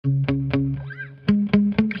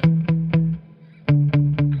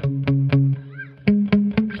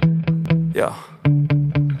Yeah.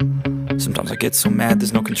 Sometimes I get so mad,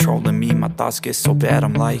 there's no controlling me. My thoughts get so bad,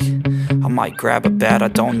 I'm like, I might grab a bat, I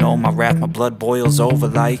don't know. My wrath, my blood boils over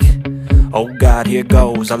like, oh God, here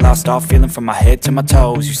goes. I lost all feeling from my head to my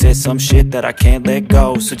toes. You said some shit that I can't let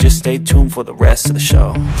go, so just stay tuned for the rest of the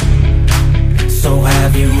show. So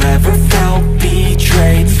have you ever felt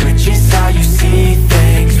betrayed? Switches how you see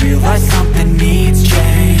things, realize something needs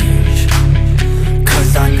change.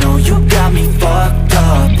 Cause I know you got me fucked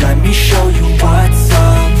up, let me show you what's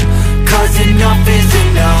up. Cause enough is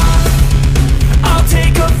enough. I'll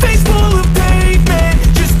take a face full of pavement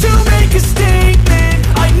just to make a statement.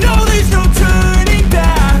 I know there's no turning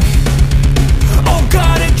back. Oh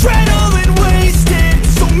God, adrenaline wasted,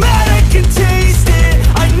 so mad I can taste it.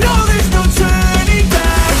 I know there's no turning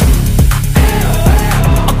back.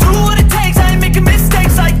 I'll do what it takes, I ain't making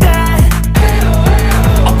mistakes like that.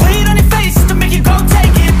 I'll play it on your face just to make you go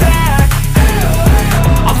take it back.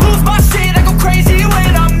 I'll lose my shit, I go crazy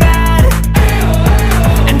when I'm mad.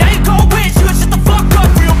 And now you go wish you would shut the fuck up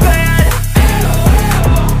real bad.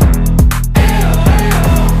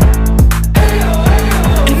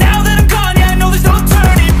 And now that I'm gone, yeah, I know there's no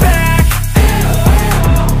turning back.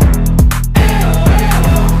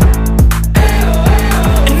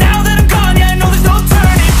 And now that I'm gone, yeah, I know there's no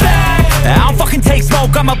turning back. I don't fucking take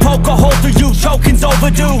smoke, I'ma poke a hole through you, choking's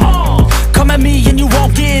overdue. Come at me and you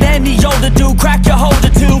won't get any older, dude. Crack your holder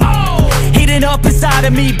too. Heating up inside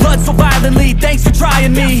of me, blood so violently, thanks for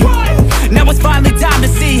trying me. Now it's finally time to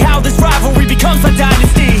see how this rivalry becomes like